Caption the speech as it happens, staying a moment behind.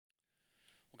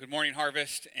Good morning,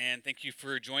 Harvest, and thank you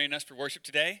for joining us for worship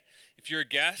today. If you're a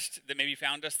guest that maybe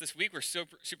found us this week, we're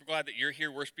super glad that you're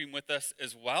here worshiping with us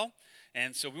as well.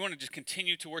 And so we want to just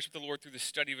continue to worship the Lord through the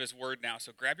study of His Word now.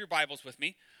 So grab your Bibles with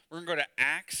me. We're going to go to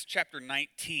Acts chapter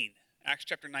 19. Acts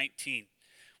chapter 19.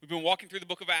 We've been walking through the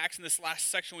book of Acts. In this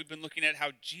last section, we've been looking at how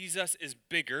Jesus is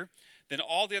bigger than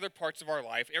all the other parts of our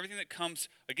life, everything that comes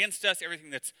against us,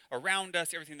 everything that's around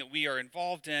us, everything that we are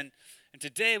involved in. And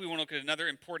today we want to look at another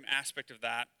important aspect of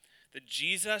that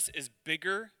Jesus is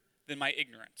bigger than my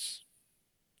ignorance.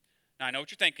 Now, I know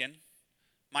what you're thinking.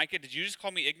 Micah, did you just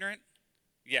call me ignorant?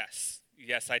 Yes,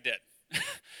 I did.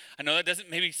 I know that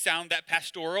doesn't maybe sound that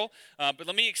pastoral, but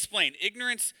let me explain.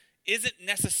 Ignorance isn't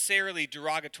necessarily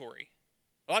derogatory.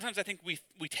 A lot of times I think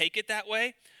we take it that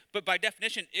way, but by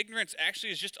definition, ignorance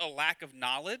actually is just a lack of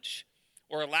knowledge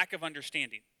or a lack of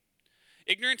understanding.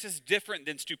 Ignorance is different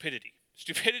than stupidity.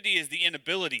 Stupidity is the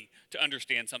inability to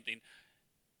understand something.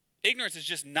 Ignorance is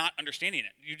just not understanding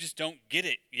it. You just don't get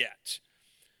it yet.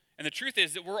 And the truth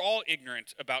is that we're all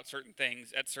ignorant about certain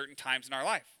things at certain times in our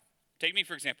life. Take me,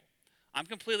 for example. I'm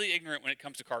completely ignorant when it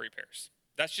comes to car repairs.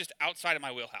 That's just outside of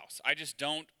my wheelhouse. I just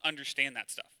don't understand that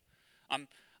stuff. I'm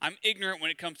ignorant when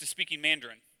it comes to speaking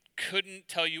Mandarin. Couldn't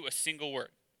tell you a single word.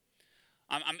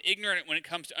 I'm ignorant when it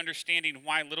comes to understanding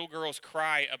why little girls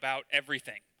cry about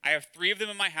everything. I have 3 of them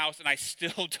in my house, and I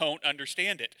still don't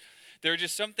understand it. There are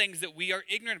just some things that we are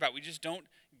ignorant about. We just don't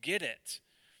get it.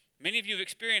 Many of you have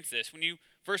experienced this. When you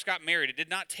first got married, it did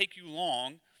not take you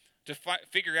long to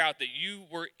figure out that you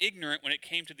were ignorant when it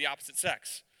came to the opposite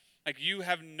sex. Like, you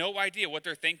have no idea what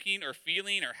they're thinking or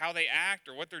feeling or how they act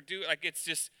or what they're doing. Like, it's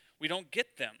just, we don't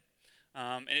get them.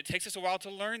 And it takes us a while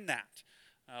to learn that.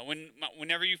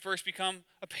 Whenever you first become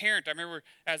a parent, I remember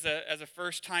as a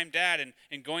first-time dad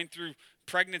and going through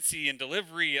pregnancy and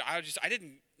delivery, I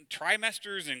didn't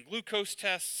trimesters and glucose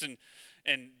tests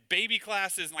and baby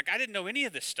classes, and I didn't know any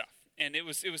of this stuff, and it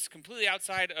was completely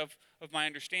outside of my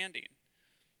understanding.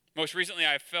 Most recently,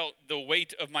 I felt the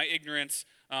weight of my ignorance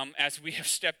as we have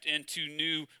stepped into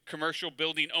new commercial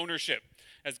building ownership,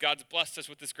 as God's blessed us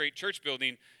with this great church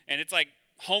building, and it's like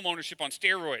home ownership on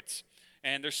steroids.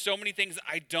 And there's so many things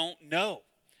I don't know.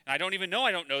 And I don't even know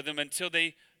I don't know them until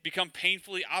they become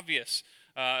painfully obvious.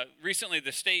 Recently,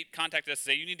 the state contacted us to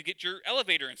say, you need to get your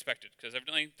elevator inspected, because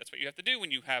evidently that's what you have to do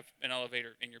when you have an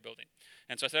elevator in your building.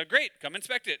 And so I said, great, come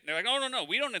inspect it. And they're like, no,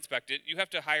 we don't inspect it. You have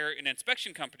to hire an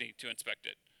inspection company to inspect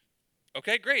it.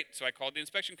 Okay, great. So I called the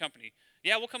inspection company.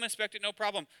 Yeah, we'll come inspect it, no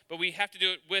problem. But we have to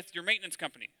do it with your maintenance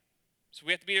company. So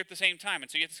we have to be there at the same time.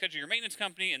 And so you have to schedule your maintenance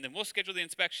company, and then we'll schedule the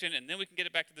inspection, and then we can get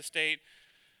it back to the state.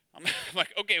 I'm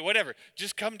like, okay, whatever.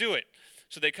 Just come do it.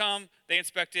 So they come, they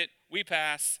inspect it, we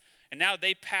pass, and now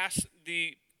they pass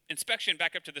the inspection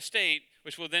back up to the state,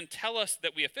 which will then tell us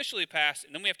that we officially passed,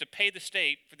 and then we have to pay the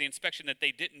state for the inspection that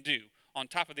they didn't do on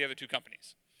top of the other 2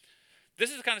 companies.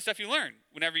 This is the kind of stuff you learn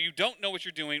whenever you don't know what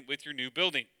you're doing with your new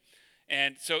building.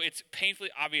 And so it's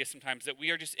painfully obvious sometimes that we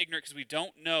are just ignorant because we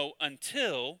don't know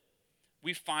until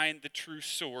we find the true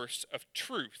source of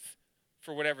truth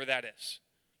for whatever that is.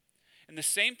 And the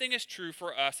same thing is true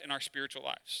for us in our spiritual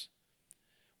lives.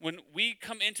 When we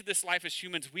come into this life as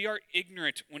humans, we are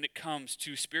ignorant when it comes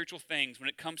to spiritual things, when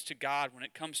it comes to God, when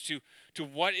it comes to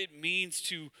what it means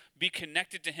to be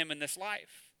connected to Him in this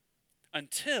life,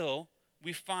 until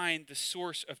we find the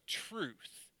source of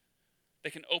truth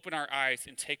that can open our eyes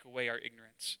and take away our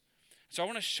ignorance. So I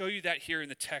want to show you that here in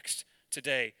the text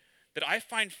today, that I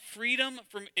find freedom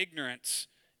from ignorance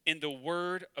in the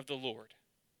word of the Lord.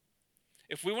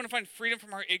 If we want to find freedom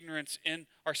from our ignorance in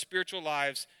our spiritual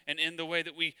lives and in the way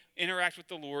that we interact with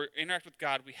the Lord, interact with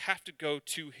God, we have to go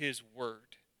to His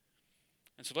word.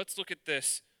 And so let's look at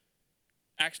this.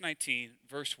 Acts 19,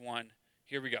 verse 1.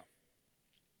 Here we go.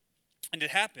 And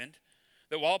it happened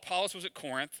that while Apollos was at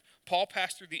Corinth, Paul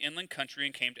passed through the inland country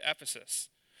and came to Ephesus.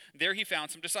 There he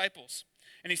found some disciples.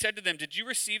 And he said to them, did you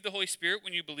receive the Holy Spirit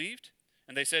when you believed?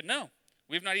 And they said, no,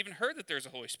 we have not even heard that there is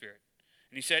a Holy Spirit.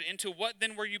 And he said, into what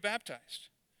then were you baptized?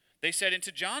 They said,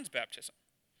 into John's baptism.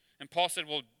 And Paul said,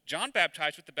 well, John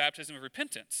baptized with the baptism of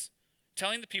repentance,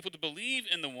 telling the people to believe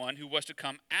in the one who was to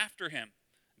come after him.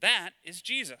 That is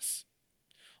Jesus.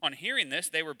 On hearing this,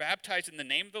 they were baptized in the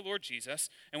name of the Lord Jesus.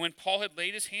 And when Paul had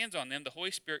laid his hands on them, the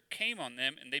Holy Spirit came on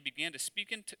them, and they began to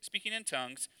speaking in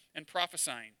tongues and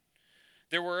prophesying.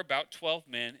 There were about 12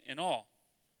 men in all.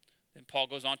 Then Paul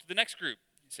goes on to the next group.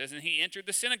 It says, and he entered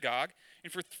the synagogue,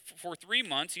 and for 3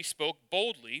 months he spoke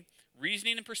boldly,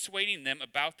 reasoning and persuading them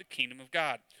about the kingdom of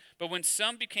God. But when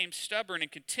some became stubborn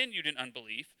and continued in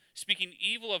unbelief, speaking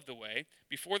evil of the way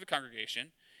before the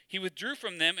congregation, he withdrew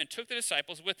from them and took the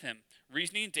disciples with him,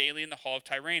 reasoning daily in the hall of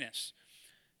Tyrannus.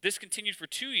 This continued for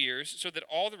 2 years, so that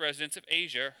all the residents of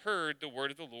Asia heard the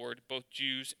word of the Lord, both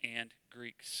Jews and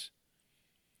Greeks.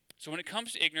 So when it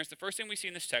comes to ignorance, the first thing we see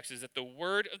in this text is that the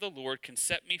word of the Lord can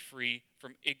set me free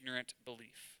from ignorant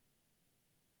belief.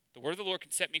 The word of the Lord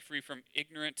can set me free from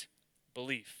ignorant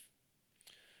belief.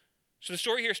 So the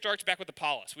story here starts back with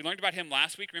Apollos. We learned about him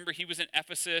last week. Remember, he was in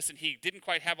Ephesus, and he didn't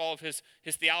quite have all of his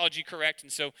theology correct,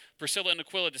 and so Priscilla and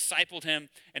Aquila discipled him,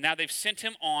 and now they've sent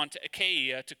him on to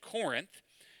Achaia, to Corinth.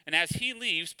 And as he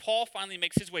leaves, Paul finally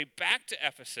makes his way back to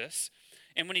Ephesus,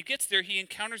 and when he gets there, he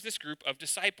encounters this group of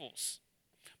disciples.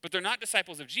 But they're not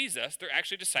disciples of Jesus, they're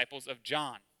actually disciples of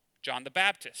John the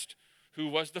Baptist, who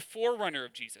was the forerunner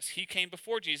of Jesus. He came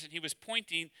before Jesus, and he was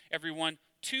pointing everyone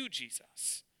to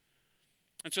Jesus.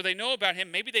 And so they know about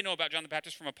him. Maybe they know about John the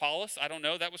Baptist from Apollos. I don't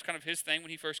know. That was kind of his thing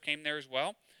when he first came there as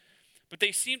well. But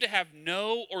they seem to have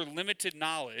no or limited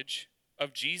knowledge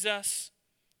of Jesus,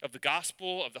 of the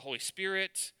gospel, of the Holy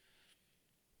Spirit.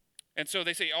 And so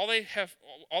they say all they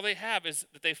have is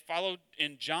that they followed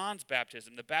in John's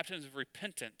baptism, the baptism of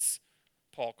repentance,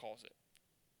 Paul calls it.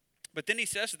 But then he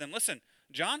says to them, listen,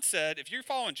 John said, if you're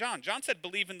following John said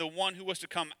believe in the one who was to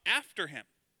come after him.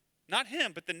 Not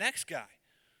him, but the next guy,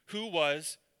 who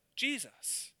was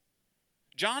Jesus.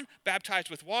 John baptized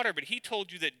with water, but he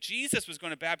told you that Jesus was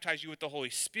going to baptize you with the Holy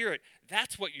Spirit.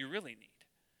 That's what you really need.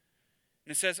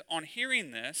 And it says, on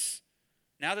hearing this,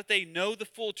 now that they know the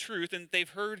full truth and they've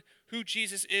heard who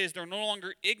Jesus is, they're no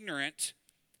longer ignorant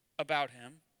about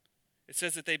him. It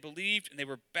says that they believed and they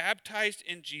were baptized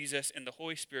in Jesus and the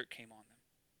Holy Spirit came on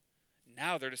them.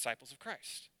 Now they're disciples of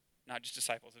Christ, not just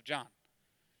disciples of John.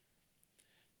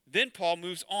 Then Paul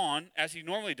moves on, as he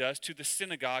normally does, to the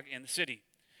synagogue in the city.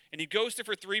 And he goes there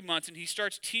for 3 months, and he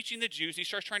starts teaching the Jews. He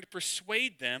starts trying to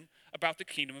persuade them about the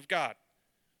kingdom of God.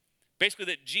 Basically,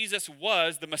 that Jesus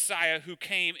was the Messiah who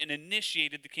came and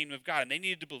initiated the kingdom of God, and they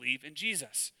needed to believe in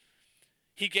Jesus.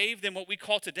 He gave them what we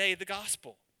call today the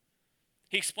gospel.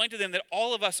 He explained to them that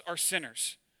all of us are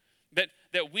sinners,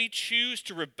 that we choose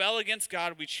to rebel against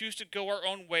God, we choose to go our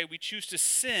own way, we choose to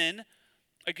sin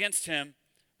against him,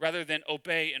 rather than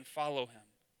obey and follow him.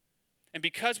 And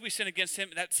because we sin against him,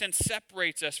 that sin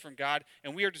separates us from God,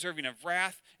 and we are deserving of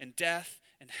wrath and death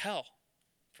and hell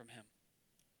from him.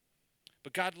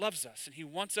 But God loves us, and he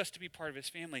wants us to be part of his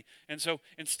family. And so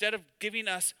instead of giving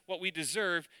us what we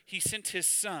deserve, he sent his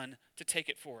son to take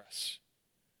it for us.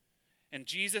 And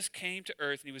Jesus came to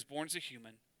earth, and he was born as a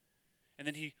human. And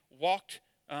then he walked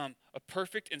a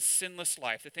perfect and sinless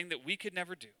life, the thing that we could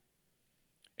never do.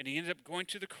 And he ended up going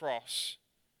to the cross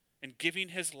and giving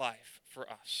his life for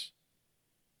us.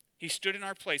 He stood in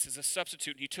our place as a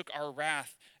substitute, and he took our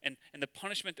wrath and the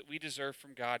punishment that we deserve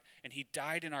from God, and he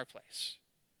died in our place.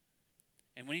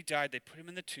 And when he died, they put him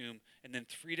in the tomb, and then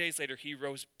 3 days later, he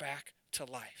rose back to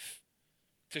life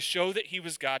to show that he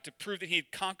was God, to prove that he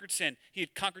had conquered sin, he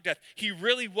had conquered death. He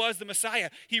really was the Messiah.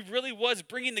 He really was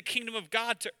bringing the kingdom of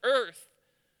God to earth.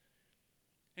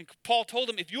 And Paul told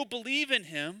them, if you'll believe in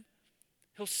him,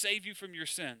 he'll save you from your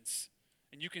sins,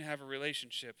 and you can have a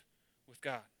relationship with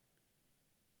God.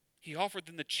 He offered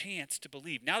them the chance to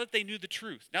believe. Now that they knew the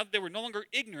truth, now that they were no longer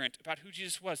ignorant about who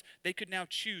Jesus was, they could now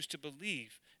choose to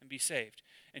believe and be saved.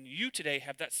 And you today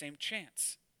have that same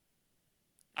chance.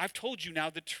 I've told you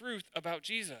now the truth about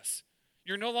Jesus.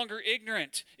 You're no longer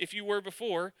ignorant, if you were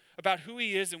before, about who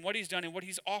he is and what he's done and what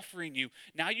he's offering you.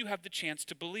 Now you have the chance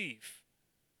to believe.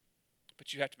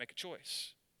 But you have to make a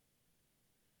choice.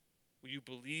 Will you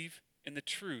believe in the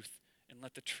truth and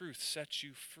let the truth set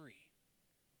you free?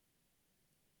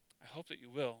 I hope that you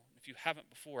will. If you haven't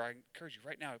before, I encourage you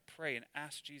right now to pray and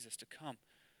ask Jesus to come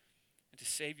and to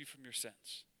save you from your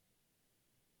sins.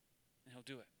 And he'll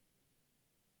do it.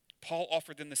 Paul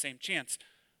offered them the same chance,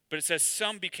 but it says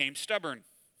some became stubborn.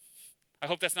 I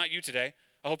hope that's not you today.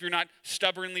 I hope you're not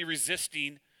stubbornly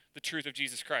resisting the truth of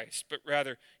Jesus Christ, but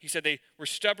rather, he said they were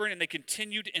stubborn and they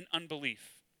continued in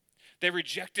unbelief. They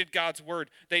rejected God's word.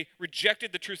 They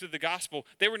rejected the truth of the gospel.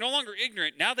 They were no longer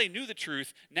ignorant. Now they knew the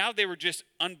truth. Now they were just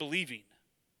unbelieving.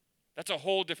 That's a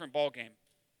whole different ballgame.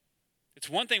 It's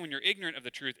one thing when you're ignorant of the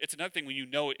truth. It's another thing when you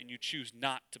know it and you choose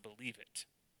not to believe it.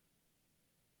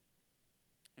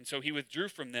 And so he withdrew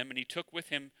from them and he took with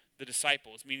him the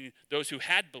disciples, meaning those who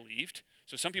had believed.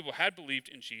 So some people had believed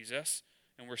in Jesus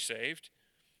and were saved.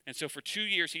 And so for 2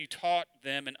 years, he taught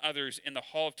them and others in the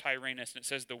hall of Tyrannus. And it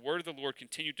says the word of the Lord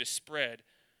continued to spread.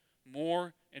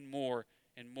 More and more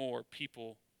and more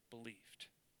people believed.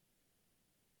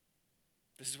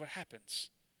 This is what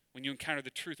happens when you encounter the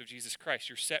truth of Jesus Christ.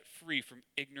 You're set free from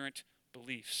ignorant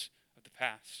beliefs of the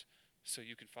past so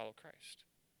you can follow Christ.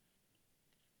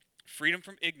 Freedom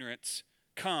from ignorance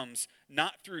comes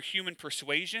not through human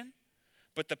persuasion,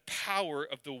 but the power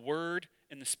of the Word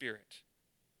and the Spirit.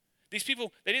 These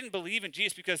people, they didn't believe in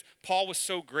Jesus because Paul was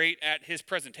so great at his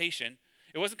presentation.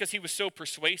 It wasn't because he was so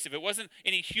persuasive. It wasn't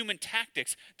any human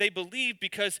tactics. They believed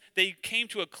because they came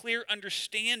to a clear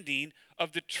understanding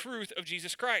of the truth of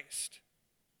Jesus Christ.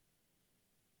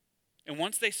 And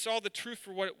once they saw the truth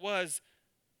for what it was,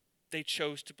 they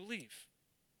chose to believe.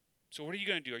 So what are you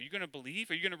going to do? Are you going to believe?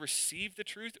 Are you going to receive the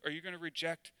truth? Or are you going to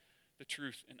reject the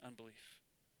truth in unbelief?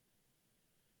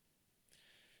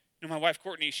 You know, my wife,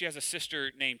 Courtney, she has a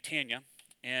sister named Tanya.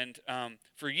 And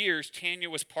for years, Tanya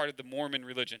was part of the Mormon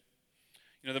religion.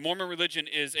 You know, the Mormon religion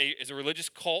is a religious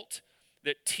cult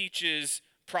that teaches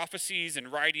prophecies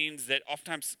and writings that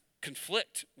oftentimes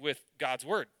conflict with God's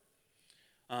word.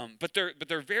 But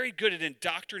they're very good at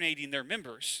indoctrinating their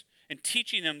members and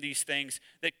teaching them these things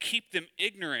that keep them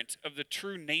ignorant of the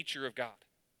true nature of God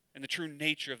and the true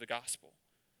nature of the gospel.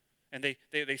 And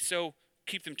they so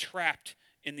keep them trapped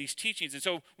in these teachings. And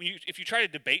so if you try to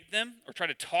debate them or try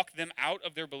to talk them out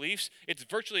of their beliefs, it's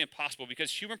virtually impossible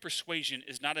because human persuasion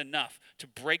is not enough to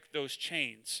break those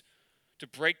chains, to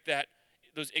break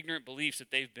those ignorant beliefs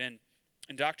that they've been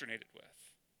indoctrinated with.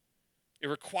 It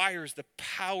requires the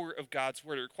power of God's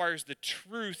word. It requires the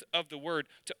truth of the word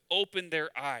to open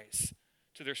their eyes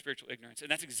to their spiritual ignorance.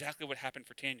 And that's exactly what happened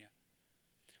for Tanya.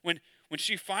 When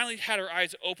she finally had her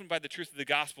eyes opened by the truth of the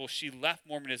gospel, she left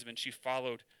Mormonism and she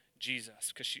followed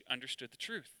Jesus because she understood the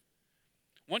truth.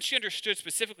 Once she understood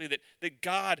specifically that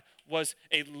God was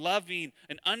a loving,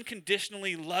 an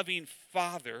unconditionally loving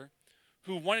Father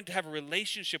who wanted to have a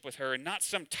relationship with her and not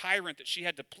some tyrant that she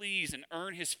had to please and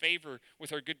earn his favor with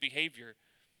her good behavior.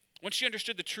 Once she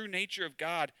understood the true nature of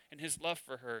God and his love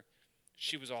for her,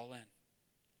 she was all in.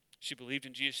 She believed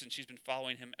in Jesus and she's been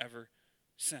following him ever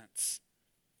since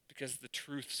because the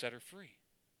truth set her free.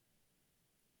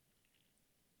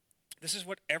 This is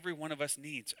what every one of us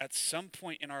needs at some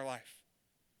point in our life.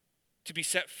 To be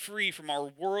set free from our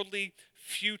worldly,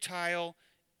 futile,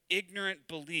 ignorant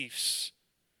beliefs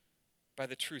by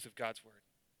the truth of God's word.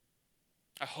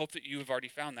 I hope that you have already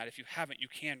found that. If you haven't, you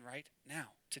can right now.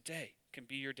 Today can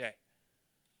be your day.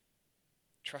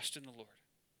 Trust in the Lord.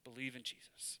 Believe in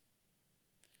Jesus.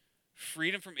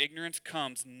 Freedom from ignorance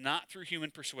comes not through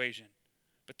human persuasion,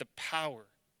 but the power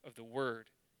of the word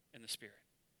and the Spirit.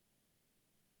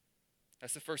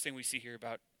 That's the first thing we see here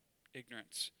about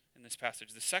ignorance in this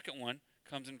passage. The second one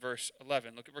comes in verse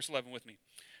 11. Look at verse 11 with me.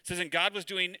 It says, "And God was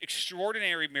doing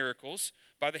extraordinary miracles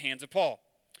by the hands of Paul,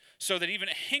 so that even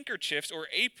handkerchiefs or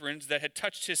aprons that had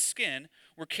touched his skin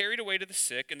were carried away to the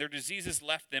sick, and their diseases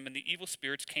left them, and the evil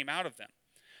spirits came out of them.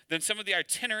 Then some of the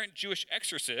itinerant Jewish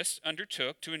exorcists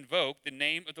undertook to invoke the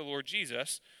name of the Lord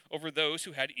Jesus over those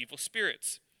who had evil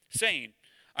spirits, saying,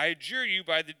 'I adjure you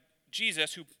by the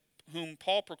Jesus whom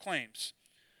Paul proclaims.'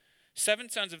 7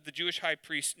 sons of the Jewish high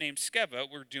priest named Sceva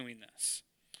were doing this.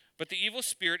 But the evil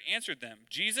spirit answered them,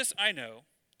 'Jesus I know,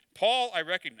 Paul I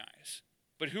recognize,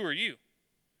 but who are you?'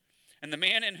 And the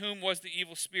man in whom was the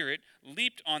evil spirit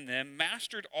leaped on them,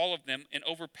 mastered all of them, and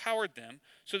overpowered them,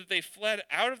 so that they fled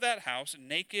out of that house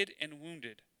naked and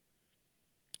wounded.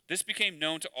 This became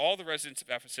known to all the residents of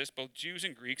Ephesus, both Jews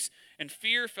and Greeks, and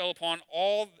fear fell upon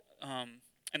all, and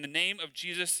the name of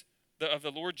Jesus, of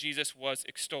the Lord Jesus, was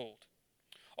extolled.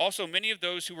 Also, many of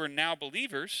those who were now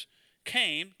believers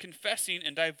came, confessing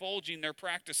and divulging their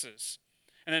practices.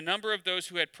 And a number of those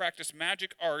who had practiced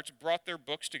magic arts brought their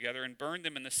books together and burned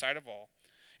them in the sight of all.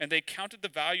 And they counted the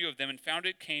value of them and found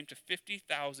it came to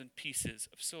 50,000 pieces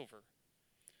of silver.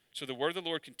 So the word of the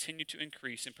Lord continued to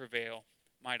increase and prevail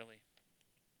mightily."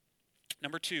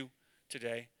 Number 2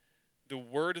 today, the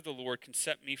word of the Lord can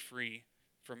set me free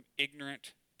from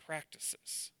ignorant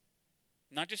practices.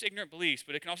 Not just ignorant beliefs,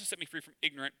 but it can also set me free from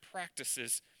ignorant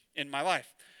practices in my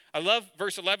life. I love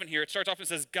verse 11 here. It starts off and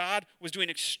says, God was doing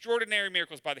extraordinary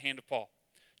miracles by the hand of Paul.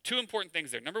 2 important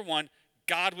things there. Number 1,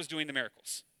 God was doing the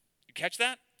miracles. You catch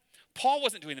that? Paul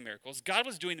wasn't doing the miracles. God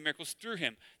was doing the miracles through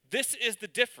him. This is the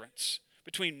difference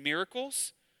between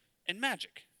miracles and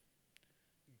magic.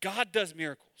 God does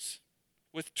miracles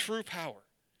with true power.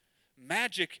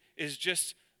 Magic is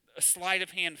just a sleight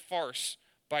of hand farce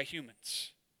by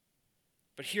humans.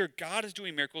 But here, God is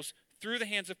doing miracles through the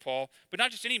hands of Paul, but not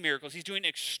just any miracles, he's doing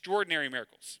extraordinary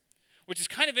miracles, which is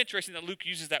kind of interesting that Luke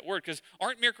uses that word, because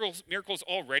aren't miracles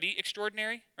already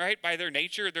extraordinary, right? By their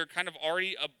nature, they're kind of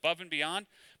already above and beyond,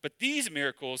 but these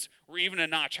miracles were even a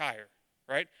notch higher,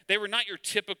 right? They were not your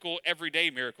typical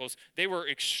everyday miracles. They were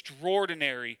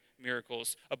extraordinary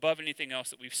miracles above anything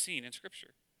else that we've seen in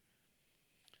Scripture.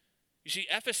 You see,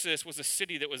 Ephesus was a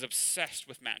city that was obsessed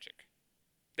with magic.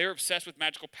 They were obsessed with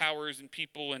magical powers and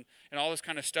people and all this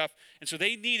kind of stuff. And so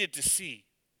they needed to see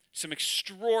some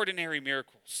extraordinary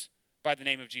miracles by the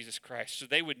name of Jesus Christ so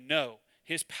they would know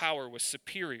his power was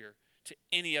superior to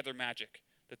any other magic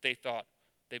that they thought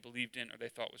they believed in or they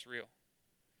thought was real.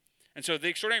 And so the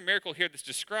extraordinary miracle here that's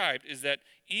described is that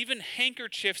even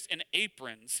handkerchiefs and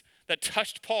aprons that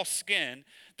touched Paul's skin,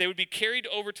 they would be carried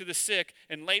over to the sick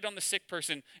and laid on the sick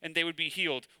person, and they would be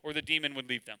healed, or the demon would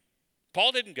leave them.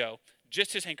 Paul didn't go,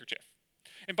 just his handkerchief.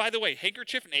 And by the way,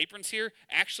 handkerchief and aprons here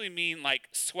actually mean like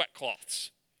sweat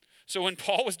cloths. So when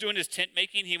Paul was doing his tent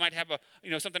making, he might have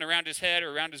something around his head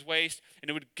or around his waist, and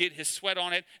it would get his sweat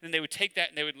on it, and they would take that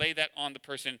and they would lay that on the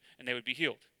person, and they would be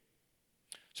healed.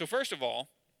 So first of all,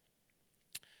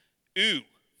 ooh,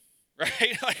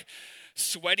 right? Like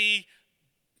sweaty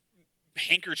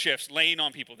handkerchiefs laying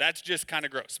on people. That's just kind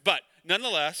of gross. But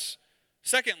nonetheless,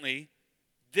 secondly,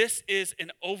 this is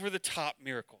an over-the-top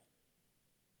miracle,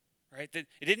 right? It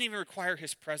didn't even require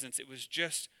his presence. It was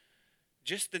just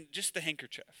the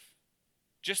handkerchief,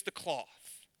 just the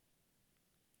cloth.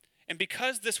 And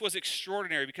because this was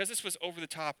extraordinary, because this was over the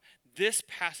top, this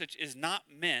passage is not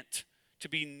meant to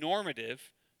be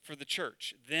normative for the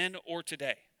church then or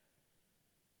today.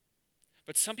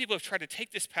 But some people have tried to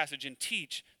take this passage and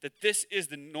teach that this is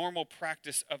the normal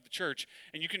practice of the church.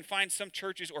 And you can find some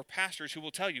churches or pastors who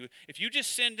will tell you, if you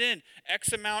just send in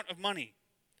X amount of money,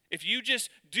 if you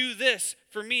just do this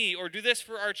for me or do this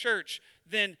for our church,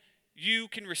 then you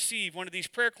can receive one of these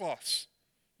prayer cloths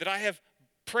that I have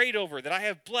prayed over, that I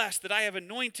have blessed, that I have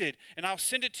anointed, and I'll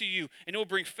send it to you, and it will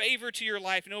bring favor to your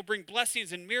life, and it will bring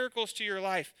blessings and miracles to your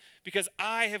life because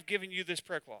I have given you this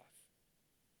prayer cloth.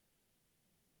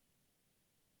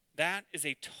 That is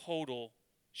a total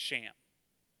sham.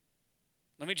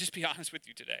 Let me just be honest with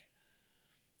you today.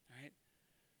 All right?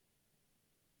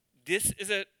 This is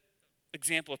an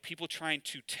example of people trying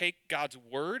to take God's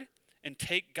word and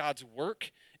take God's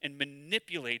work and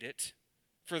manipulate it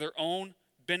for their own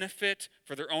benefit,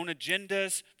 for their own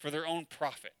agendas, for their own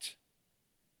profit.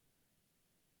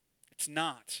 It's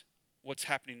not what's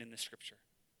happening in this scripture.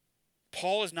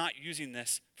 Paul is not using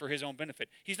this for his own benefit.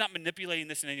 He's not manipulating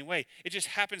this in any way. It just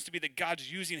happens to be that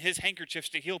God's using his handkerchiefs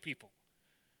to heal people.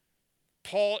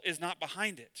 Paul is not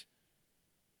behind it.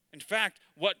 In fact,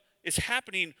 what is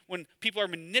happening when people are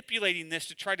manipulating this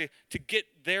to try to get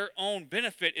their own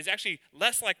benefit is actually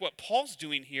less like what Paul's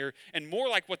doing here and more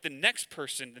like what the next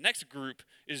person, the next group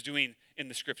is doing in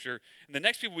the scripture. And the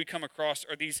next people we come across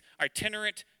are these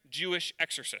itinerant Jewish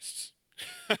exorcists.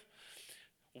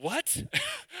 What?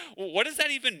 What does that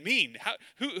even mean?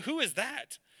 Who is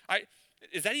that?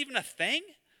 Is that even a thing?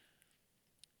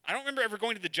 I don't remember ever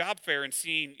going to the job fair and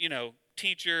seeing,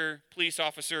 teacher, police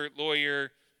officer,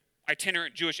 lawyer,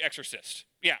 itinerant Jewish exorcist.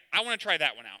 Yeah, I want to try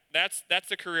that one out. That's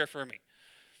the career for me.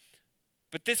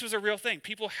 But this was a real thing.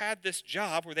 People had this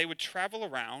job where they would travel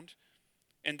around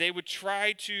and they would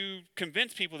try to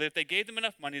convince people that if they gave them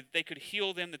enough money, that they could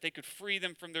heal them, that they could free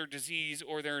them from their disease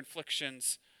or their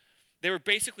inflictions. They were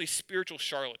basically spiritual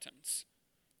charlatans.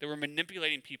 They were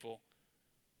manipulating people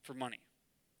for money.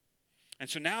 And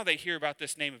so now they hear about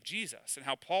this name of Jesus and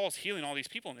how Paul's healing all these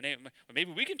people in the name. Well,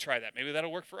 maybe we can try that. Maybe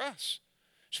that'll work for us.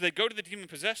 So they go to the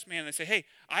demon-possessed man and they say, hey,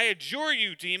 I adjure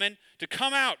you, demon, to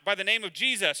come out by the name of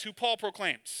Jesus, who Paul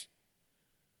proclaims.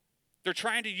 They're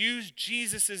trying to use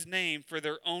Jesus' name for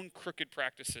their own crooked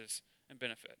practices and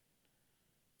benefit.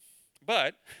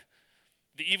 But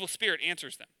the evil spirit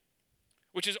answers them,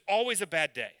 which is always a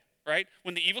bad day, right?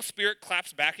 When the evil spirit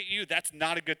claps back at you, that's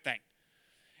not a good thing.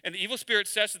 And the evil spirit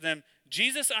says to them,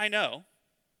 Jesus I know,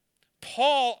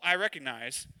 Paul I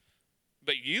recognize,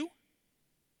 but you?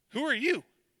 Who are you?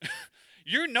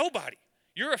 You're nobody.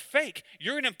 You're a fake.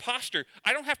 You're an imposter.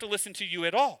 I don't have to listen to you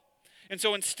at all. And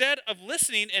so instead of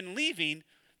listening and leaving,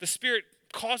 the spirit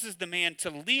causes the man to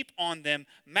leap on them,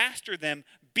 master them,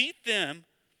 beat them,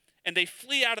 and they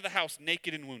flee out of the house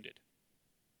naked and wounded.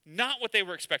 Not what they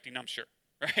were expecting, I'm sure,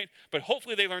 right? But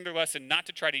hopefully they learned their lesson not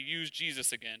to try to use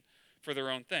Jesus again for their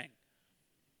own thing.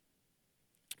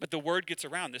 But the word gets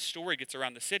around, this story gets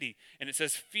around the city, and it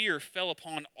says fear fell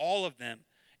upon all of them,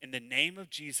 and the name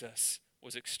of Jesus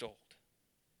was extolled.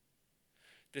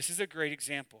 This is a great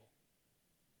example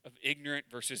of ignorant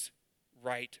versus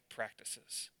right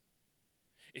practices.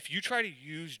 If you try to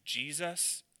use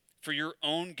Jesus for your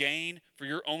own gain, for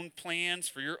your own plans,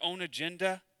 for your own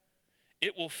agenda,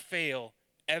 it will fail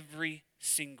every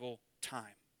single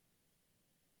time.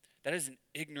 That is an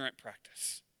ignorant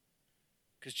practice.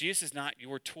 Because Jesus is not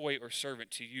your toy or servant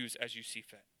to use as you see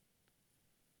fit.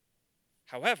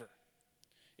 However,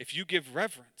 if you give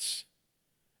reverence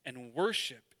and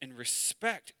worship and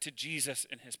respect to Jesus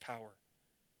and his power,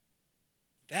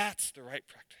 That's the right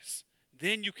practice.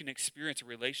 Then you can experience a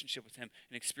relationship with him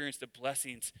and experience the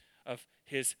blessings of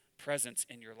his presence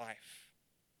in your life.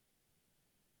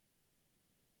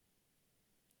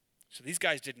 So these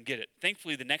guys didn't get it.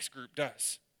 Thankfully, the next group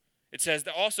does. It says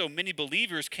that also many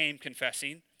believers came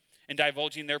confessing and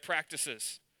divulging their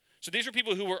practices. So these are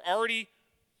people who were already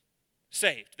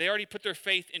saved. They already put their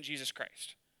faith in Jesus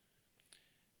Christ.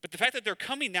 But the fact that they're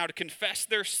coming now to confess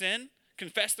their sin,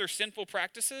 confess their sinful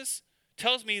practices,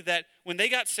 tells me that when they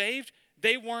got saved,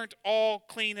 they weren't all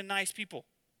clean and nice people,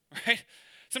 right?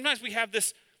 Sometimes we have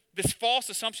this false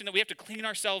assumption that we have to clean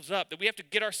ourselves up, that we have to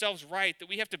get ourselves right, that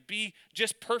we have to be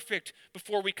just perfect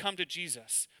before we come to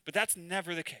Jesus. But that's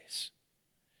never the case.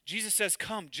 Jesus says,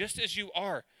 come just as you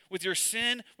are, with your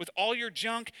sin, with all your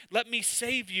junk. Let me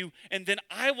save you, and then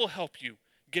I will help you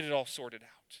get it all sorted out.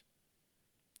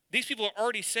 These people are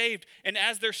already saved, and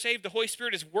as they're saved, the Holy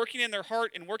Spirit is working in their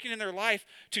heart and working in their life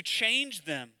to change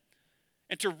them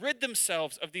and to rid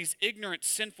themselves of these ignorant,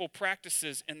 sinful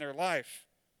practices in their life.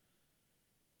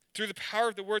 Through the power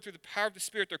of the Word, through the power of the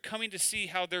Spirit, they're coming to see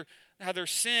how their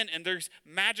sin and their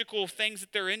magical things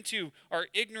that they're into are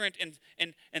ignorant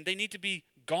and they need to be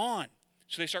gone.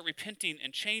 So they start repenting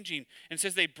and changing. And it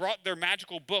says they brought their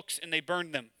magical books and they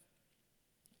burned them.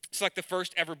 It's like the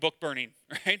first ever book burning,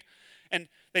 right? And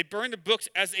they burned the books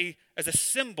as a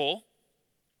symbol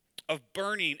of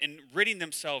burning and ridding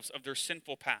themselves of their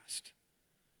sinful past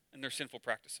and their sinful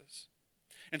practices.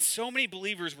 And so many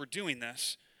believers were doing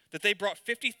this that they brought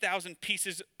 50,000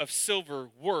 pieces of silver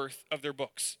worth of their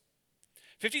books.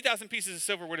 50,000 pieces of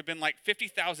silver would have been like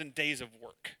 50,000 days of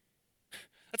work.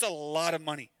 That's a lot of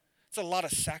money. It's a lot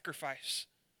of sacrifice.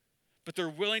 But they're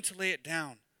willing to lay it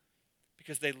down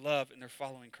because they love and they're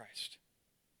following Christ.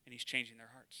 And he's changing their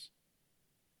hearts.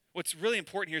 What's really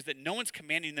important here is that no one's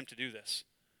commanding them to do this.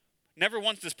 Never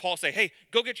once does Paul say, hey,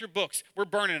 go get your books. We're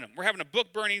burning them. We're having a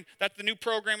book burning. That's the new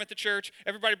program at the church.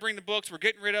 Everybody bring the books. We're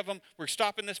getting rid of them. We're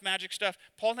stopping this magic stuff.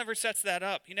 Paul never sets that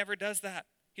up. He never does that.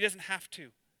 He doesn't have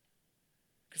to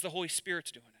because the Holy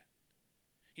Spirit's doing it.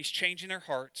 He's changing their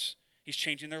hearts. He's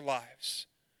changing their lives.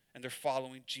 And they're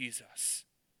following Jesus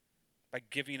by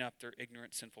giving up their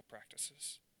ignorant, sinful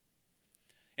practices.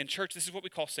 In church, this is what we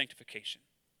call sanctification.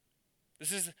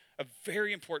 This is a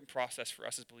very important process for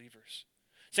us as believers.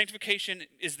 Sanctification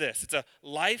is this. It's a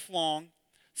lifelong,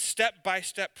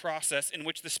 step-by-step process in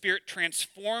which the Spirit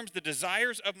transforms the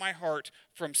desires of my heart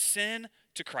from sin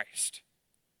to Christ.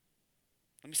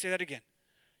 Let me say that again.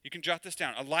 You can jot this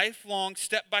down. A lifelong,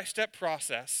 step-by-step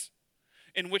process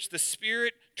in which the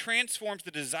Spirit transforms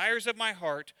the desires of my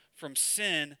heart from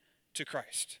sin to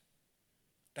Christ.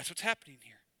 That's what's happening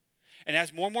here. And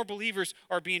as more and more believers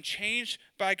are being changed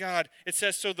by God, it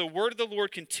says, so the word of the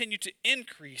Lord continued to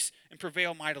increase and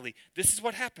prevail mightily. This is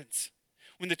what happens.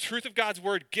 When the truth of God's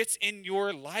word gets in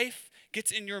your life,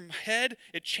 gets in your head,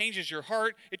 it changes your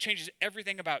heart, it changes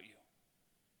everything about you.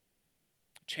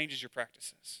 It changes your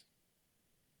practices.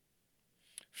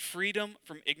 Freedom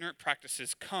from ignorant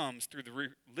practices comes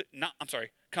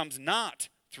not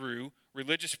through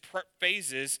religious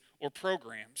phases or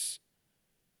programs,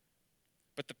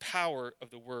 but the power of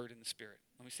the Word and the Spirit.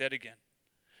 Let me say that again.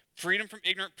 Freedom from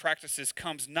ignorant practices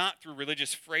comes not through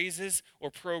religious phrases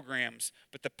or programs,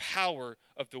 but the power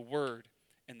of the Word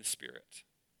and the Spirit.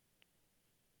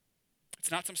 It's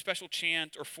not some special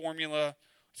chant or formula.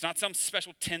 It's not some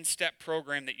special 10-step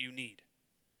program that you need.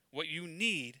 What you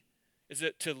need is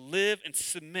to live and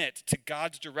submit to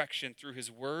God's direction through His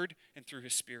Word and through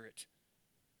His Spirit.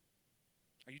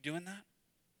 Are you doing that?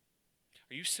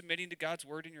 Are you submitting to God's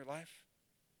Word in your life?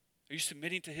 Are you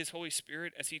submitting to His Holy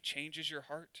Spirit as He changes your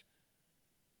heart?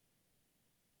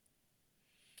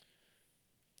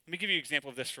 Let me give you an example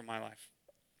of this from my life.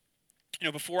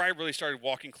 Before I really started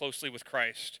walking closely with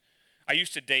Christ, I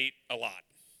used to date a lot.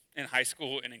 In high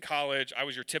school and in college, I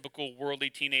was your typical worldly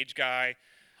teenage guy.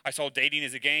 I saw dating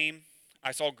as a game.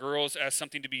 I saw girls as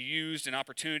something to be used and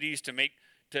opportunities to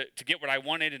get what I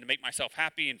wanted and to make myself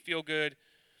happy and feel good.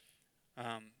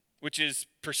 Which is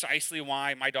precisely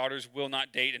why my daughters will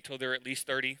not date until they're at least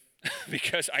 30,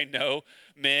 because I know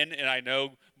men and I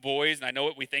know boys and I know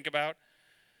what we think about.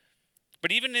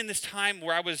 But even in this time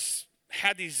where I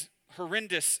had these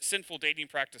horrendous sinful dating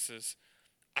practices,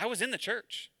 I was in the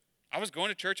church. I was going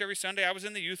to church every Sunday. I was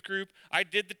in the youth group. I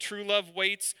did the True Love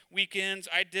Waits weekends.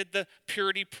 I did the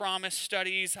Purity Promise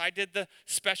studies. I did the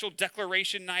special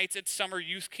declaration nights at summer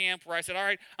youth camp where I said, all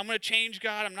right, I'm going to change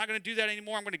God. I'm not going to do that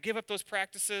anymore. I'm going to give up those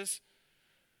practices.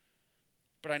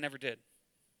 But I never did.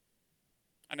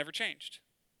 I never changed.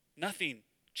 Nothing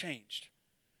changed.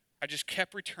 I just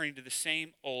kept returning to the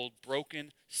same old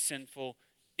broken, sinful,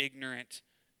 ignorant,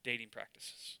 dating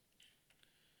practices.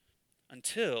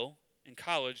 Until in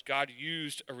college, God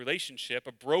used a relationship,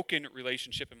 a broken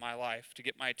relationship in my life to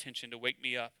get my attention, to wake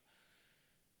me up,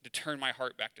 to turn my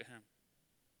heart back to him.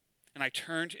 And I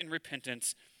turned in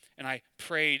repentance and I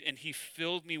prayed, and he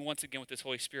filled me once again with his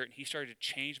Holy Spirit, and he started to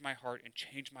change my heart and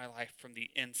change my life from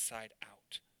the inside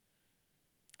out.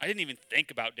 I didn't even think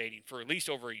about dating for at least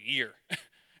over a year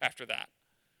after that,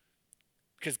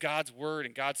 because God's word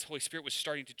and God's Holy Spirit was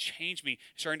starting to change me,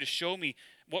 starting to show me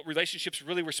what relationships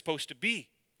really were supposed to be.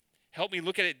 Help me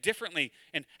look at it differently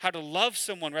and how to love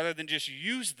someone rather than just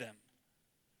use them.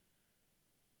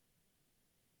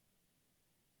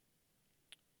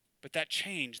 But that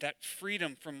change, that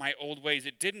freedom from my old ways,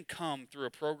 it didn't come through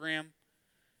a program.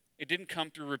 It didn't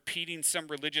come through repeating some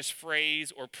religious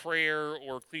phrase or prayer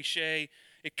or cliche.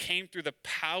 It came through the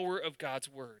power of God's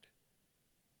word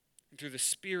and through the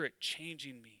Spirit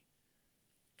changing me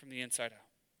from the inside out.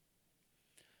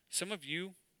 Some of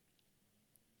you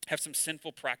have some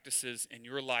sinful practices in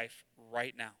your life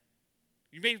right now.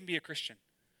 You may even be a Christian,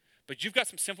 but you've got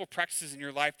some sinful practices in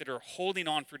your life that are holding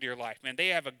on for dear life. Man, they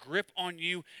have a grip on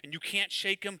you, and you can't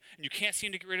shake them, and you can't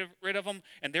seem to get rid of them,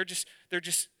 and they're just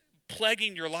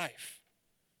plaguing your life.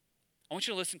 I want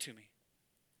you to listen to me.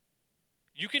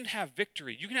 You can have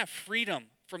victory. You can have freedom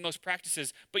from those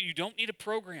practices, but you don't need a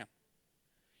program.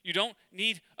 You don't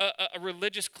need a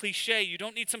religious cliche. You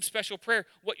don't need some special prayer.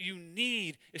 What you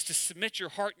need is to submit your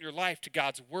heart and your life to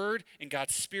God's word and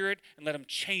God's Spirit and let him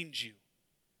change you.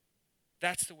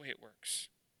 That's the way it works.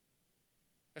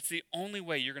 That's the only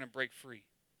way you're going to break free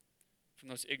from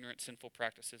those ignorant, sinful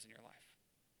practices in your life.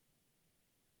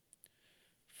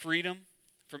 Freedom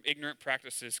from ignorant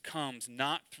practices comes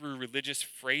not through religious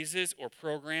phrases or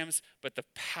programs, but the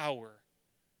power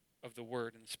of the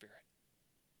Word and the Spirit.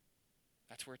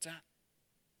 That's where it's at.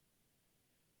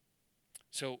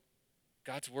 So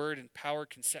God's Word and power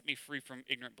can set me free from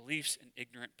ignorant beliefs and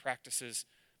ignorant practices.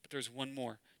 But there's one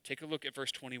more. Take a look at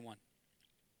verse 21.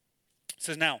 It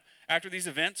says, "Now, after these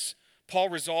events, Paul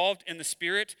resolved in the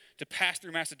Spirit to pass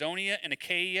through Macedonia and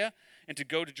Achaia and to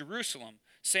go to Jerusalem,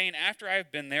 saying, after I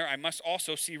have been there, I must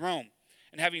also see Rome.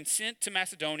 And having sent to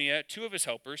Macedonia 2 of his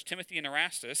helpers, Timothy and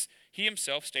Erastus, he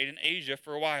himself stayed in Asia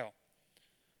for a while."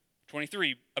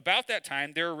 23, "About that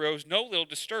time there arose no little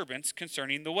disturbance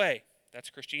concerning the way." That's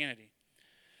Christianity.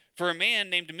 "For a man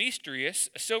named Demetrius,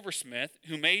 a silversmith,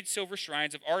 who made silver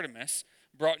shrines of Artemis,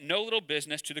 brought no little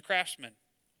business to the craftsmen.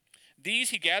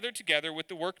 These he gathered together with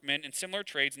the workmen in similar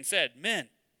trades and said, 'Men,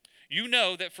 you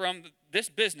know that from this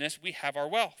business we have our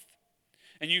wealth.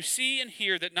 And you see and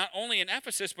hear that not only in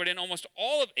Ephesus, but in almost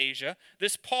all of Asia,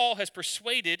 this Paul has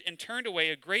persuaded and turned away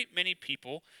a great many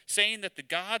people, saying that the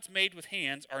gods made with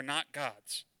hands are not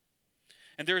gods.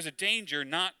 And there is a danger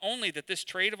not only that this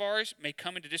trade of ours may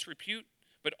come into disrepute,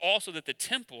 but also that the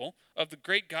temple of the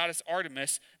great goddess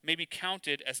Artemis may be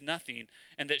counted as nothing,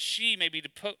 and that she may be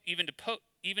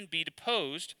even be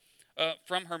deposed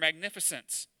from her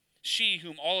magnificence, she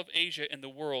whom all of Asia and the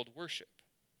world worship.'"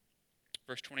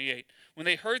 Verse 28, "When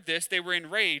they heard this, they were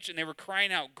enraged, and they were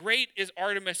crying out, 'Great is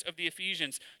Artemis of the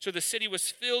Ephesians.' So the city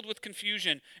was filled with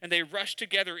confusion, and they rushed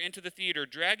together into the theater,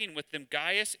 dragging with them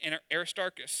Gaius and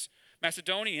Aristarchus,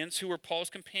 Macedonians who were Paul's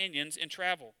companions in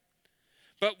travel.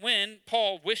 But when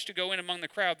Paul wished to go in among the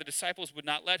crowd, the disciples would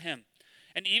not let him.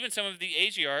 And even some of the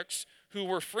Asiarchs, who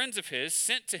were friends of his,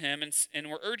 sent to him and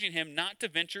were urging him not to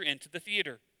venture into the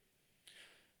theater.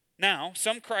 Now,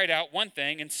 some cried out one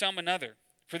thing and some another,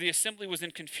 for the assembly was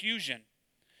in confusion,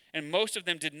 and most of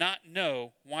them did not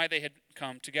know why they had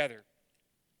come together.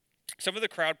 Some of the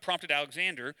crowd prompted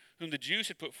Alexander, whom the Jews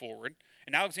had put forward,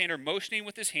 and Alexander, motioning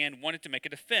with his hand, wanted to make a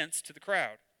defense to the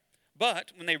crowd.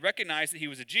 But when they recognized that he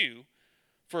was a Jew,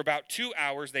 for about 2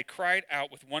 hours they cried out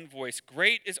with one voice,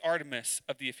 'Great is Artemis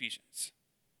of the Ephesians.'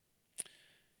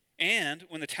 And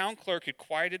when the town clerk had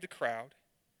quieted the crowd,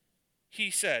 he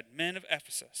said, 'Men of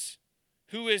Ephesus,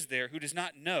 who is there who does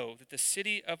not know that the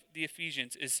city of the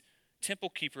Ephesians is temple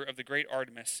keeper of the great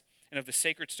Artemis and of the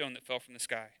sacred stone that fell from the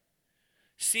sky?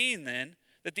 Seeing then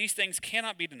that these things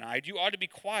cannot be denied, you ought to be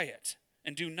quiet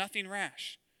and do nothing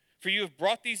rash. For you have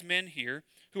brought these men here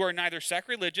who are neither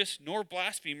sacrilegious nor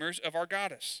blasphemers of our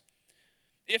goddess.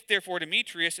 If therefore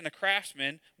Demetrius and the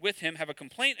craftsmen with him have a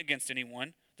complaint against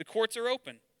anyone, the courts are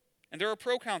open, and there are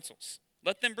proconsuls.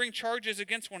 Let them bring charges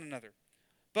against one another.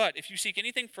 But if you seek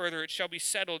anything further, it shall be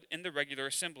settled in the regular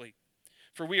assembly.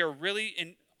 For we really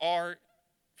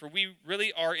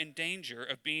are in danger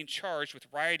of being charged with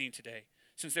rioting today,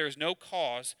 since there is no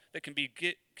cause that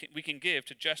we can give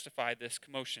to justify this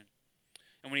commotion.'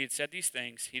 And when he had said these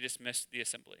things, he dismissed the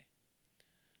assembly."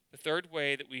 The third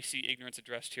way that we see ignorance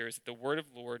addressed here is that the word of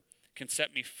the Lord can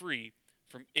set me free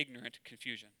from ignorant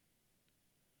confusion.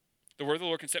 The word of the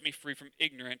Lord can set me free from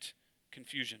ignorant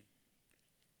confusion.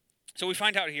 So we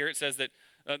find out here, it says that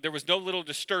there was no little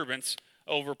disturbance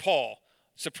over Paul.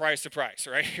 Surprise, surprise,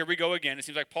 right? Here we go again. It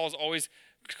seems like Paul's always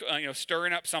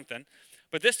stirring up something.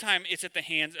 But this time it's at the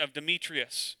hands of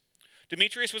Demetrius.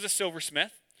 Demetrius was a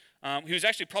silversmith. He was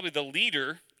actually probably the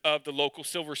leader of the local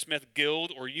silversmith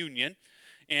guild or union.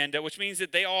 And which means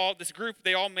that they all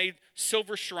made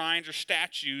silver shrines or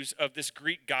statues of this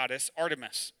Greek goddess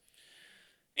Artemis.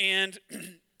 And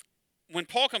when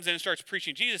Paul comes in and starts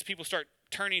preaching Jesus, people start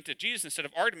turning to Jesus instead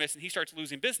of Artemis, and he starts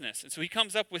losing business. And so he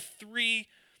comes up with 3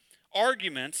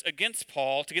 arguments against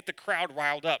Paul to get the crowd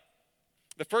riled up.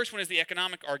 The first one is the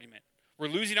economic argument. We're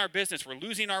losing our business, we're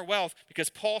losing our wealth because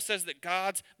Paul says that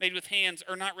gods made with hands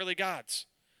are not really gods.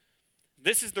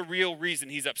 This is the real reason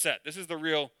he's upset. This is the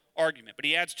real argument. But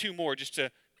he adds 2 more just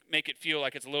to make it feel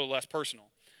like it's a little less personal.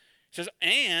 He says,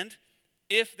 and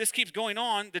if this keeps going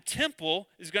on, the temple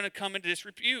is going to come into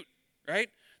disrepute, right?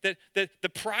 That the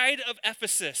pride of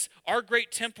Ephesus, our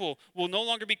great temple, will no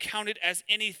longer be counted as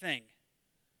anything.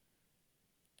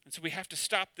 And so we have to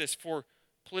stop this for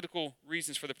political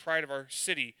reasons, for the pride of our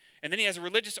city. And then he has a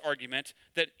religious argument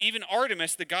that even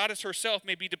Artemis, the goddess herself,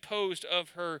 may be deposed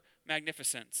of her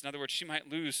magnificence. In other words, she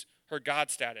might lose her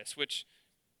god status, which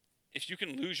if you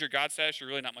can lose your god status, you're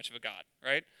really not much of a god,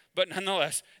 right? But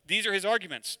nonetheless, these are his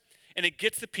arguments. And it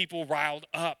gets the people riled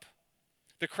up.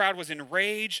 The crowd was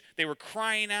enraged. They were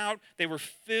crying out. They were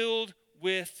filled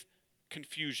with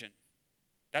confusion.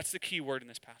 That's the key word in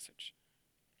this passage.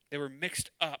 They were mixed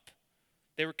up.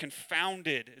 They were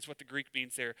confounded, is what the Greek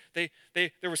means there.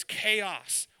 There was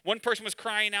chaos. One person was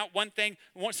crying out one thing.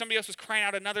 Somebody else was crying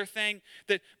out another thing.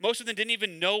 That most of them didn't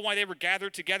even know why they were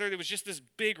gathered together. There was just this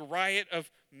big riot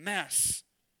of mess.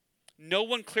 No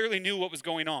one clearly knew what was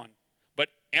going on, but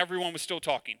everyone was still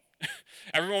talking.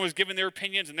 Everyone was giving their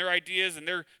opinions and their ideas, and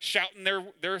they're shouting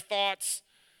their thoughts,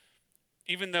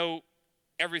 even though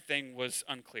everything was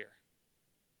unclear.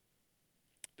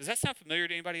 Does that sound familiar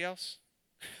to anybody else?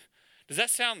 Does that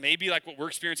sound maybe like what we're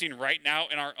experiencing right now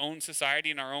in our own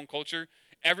society, in our own culture?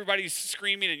 Everybody's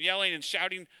screaming and yelling and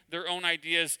shouting their own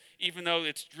ideas, even though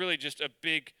it's really just a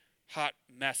big, hot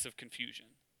mess of confusion.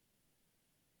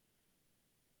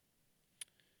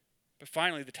 But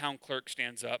finally, the town clerk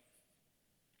stands up.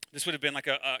 This would have been like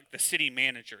the city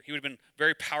manager. He would have been a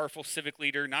very powerful civic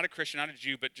leader, not a Christian, not a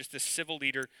Jew, but just this civil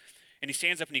leader. And he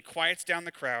stands up and he quiets down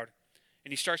the crowd,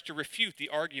 and he starts to refute the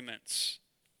arguments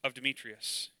of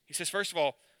Demetrius. He says, first of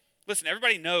all, listen,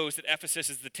 everybody knows that Ephesus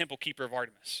is the temple keeper of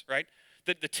Artemis, right?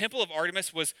 The temple of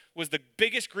Artemis was the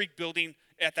biggest Greek building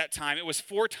at that time. It was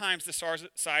 4 times the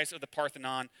size of the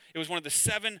Parthenon. It was one of the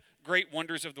 7 great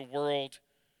wonders of the world.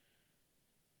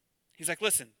 He's like,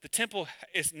 listen, the temple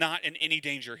is not in any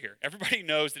danger here. Everybody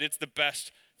knows that it's the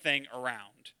best thing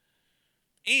around.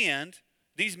 And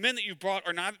these men that you brought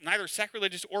are neither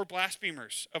sacrilegious or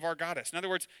blasphemers of our goddess. In other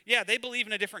words, yeah, they believe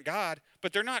in a different God,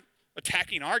 but they're not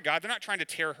attacking our God. They're not trying to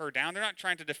tear her down. They're not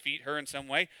trying to defeat her in some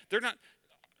way.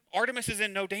 Artemis is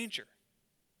in no danger.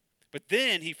 But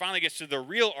then he finally gets to the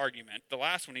real argument, the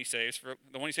one he saves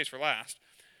for last.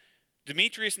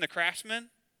 Demetrius and the craftsmen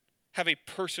have a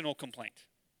personal complaint.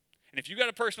 And if you got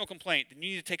a personal complaint, then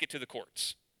you need to take it to the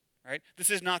courts, right? This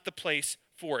is not the place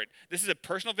for it. This is a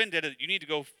personal vendetta that you need to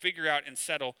go figure out and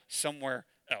settle somewhere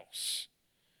else.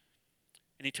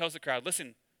 And he tells the crowd,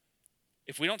 listen,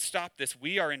 if we don't stop this,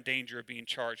 we are in danger of being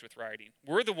charged with rioting.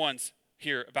 We're the ones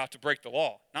here about to break the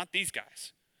law, not these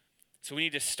guys. So we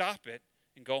need to stop it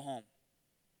and go home.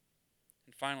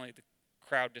 And finally, the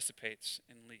crowd dissipates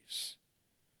and leaves.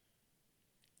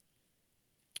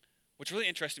 What's really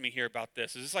interesting to me here about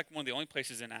this is like one of the only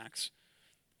places in Acts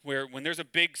where when there's a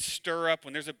big stir up,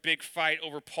 when there's a big fight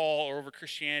over Paul or over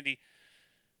Christianity,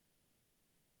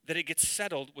 that it gets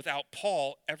settled without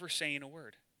Paul ever saying a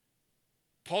word.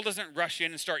 Paul doesn't rush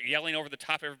in and start yelling over the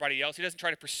top of everybody else. He doesn't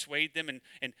try to persuade them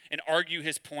and argue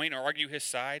his point or argue his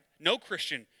side. No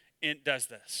Christian does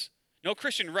this. No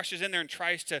Christian rushes in there and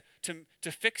tries to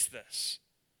fix this.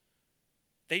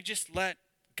 They just let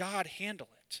God handle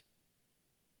it.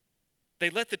 They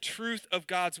let the truth of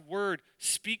God's word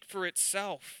speak for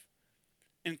itself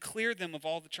and clear them of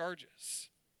all the charges.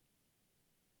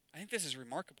 I think this is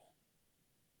remarkable.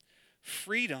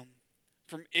 Freedom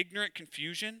from ignorant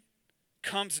confusion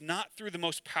comes not through the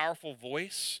most powerful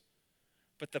voice,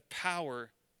 but the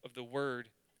power of the word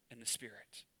and the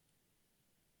Spirit.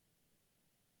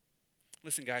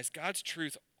 Listen, guys, God's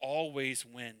truth always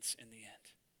wins in the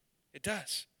end. It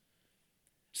does.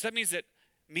 So that means that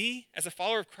me, as a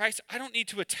follower of Christ, I don't need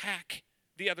to attack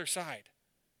the other side.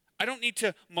 I don't need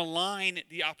to malign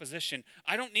the opposition.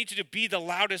 I don't need to be the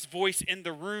loudest voice in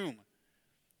the room.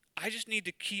 I just need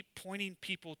to keep pointing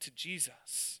people to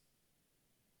Jesus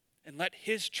and let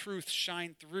his truth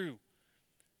shine through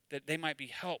that they might be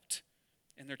helped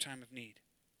in their time of need.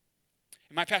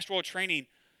 In my pastoral training,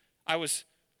 I was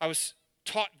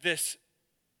taught this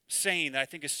saying that I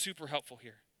think is super helpful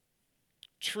here.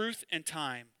 Truth and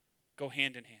time go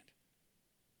hand in hand.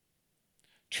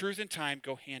 Truth and time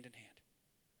go hand in hand.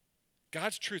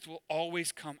 God's truth will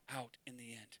always come out in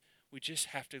the end. We just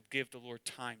have to give the Lord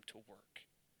time to work.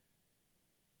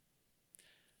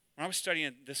 When I was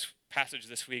studying this passage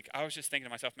this week, I was just thinking to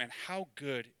myself, man, how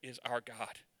good is our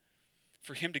God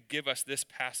for him to give us this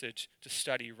passage to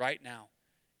study right now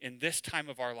in this time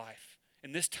of our life,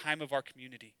 in this time of our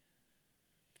community.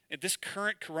 And this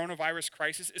current coronavirus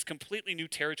crisis is completely new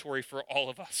territory for all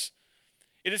of us.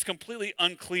 It is completely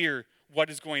unclear what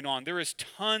is going on. There is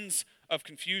tons of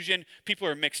confusion. People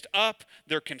are mixed up,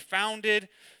 they're confounded,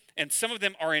 and some of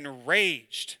them are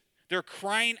enraged. They're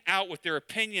crying out with their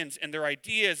opinions and their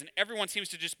ideas, and everyone seems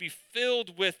to just be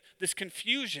filled with this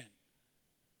confusion.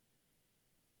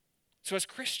 So as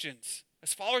Christians,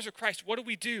 as followers of Christ, what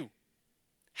do?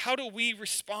 How do we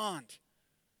respond?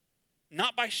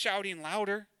 Not by shouting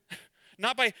louder,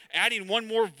 not by adding one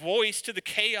more voice to the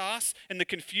chaos and the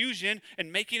confusion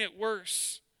and making it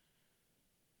worse.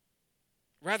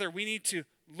 Rather, we need to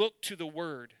look to the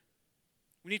Word.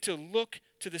 We need to look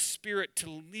to the Spirit to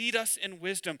lead us in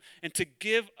wisdom and to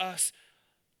give us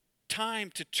time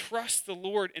to trust the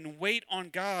Lord and wait on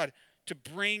God to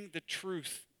bring the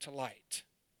truth to light.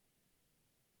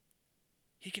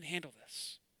 He can handle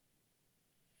this.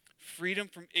 Freedom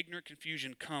from ignorant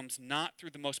confusion comes not through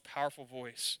the most powerful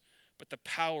voice, but the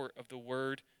power of the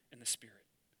Word and the Spirit.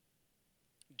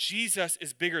 Jesus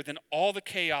is bigger than all the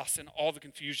chaos and all the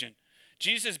confusion.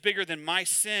 Jesus is bigger than my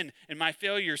sin and my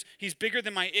failures. He's bigger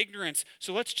than my ignorance.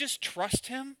 So let's just trust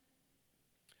him.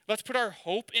 Let's put our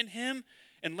hope in him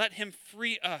and let him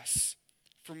free us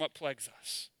from what plagues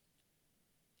us.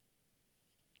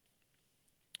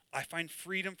 I find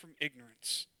freedom from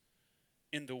ignorance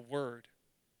in the word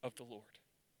of the Lord.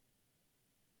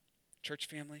 Church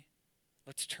family,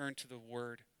 let's turn to the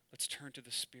Word. Let's turn to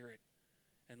the Spirit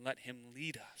and let him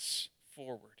lead us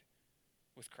forward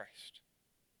with Christ.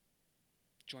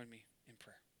 Join me in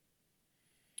prayer.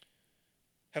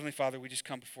 Heavenly Father, we just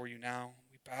come before you now.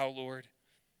 We bow, Lord,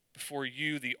 before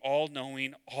you, the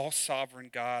all-knowing, all-sovereign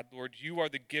God. Lord, you are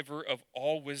the giver of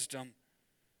all wisdom.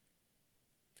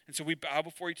 And so we bow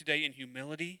before you today in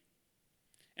humility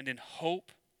and in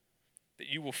hope that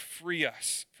you will free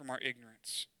us from our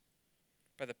ignorance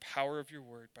by the power of your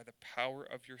word, by the power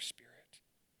of your Spirit.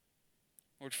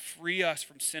 Lord, free us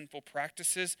from sinful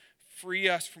practices, free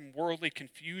us from worldly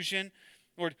confusion.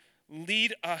 Lord,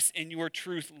 lead us in your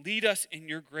truth, lead us in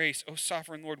your grace. Oh,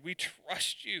 sovereign Lord, we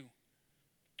trust you.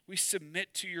 We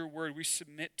submit to your word, we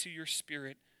submit to your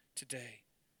Spirit today.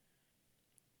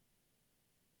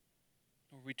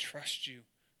 Lord, we trust you,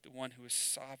 the one who is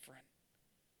sovereign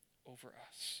over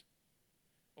us,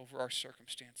 over our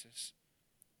circumstances,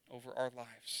 over our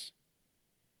lives.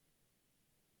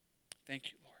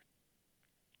 Thank you, Lord.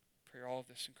 Pray all of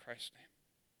this in Christ's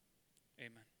name.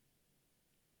 Amen.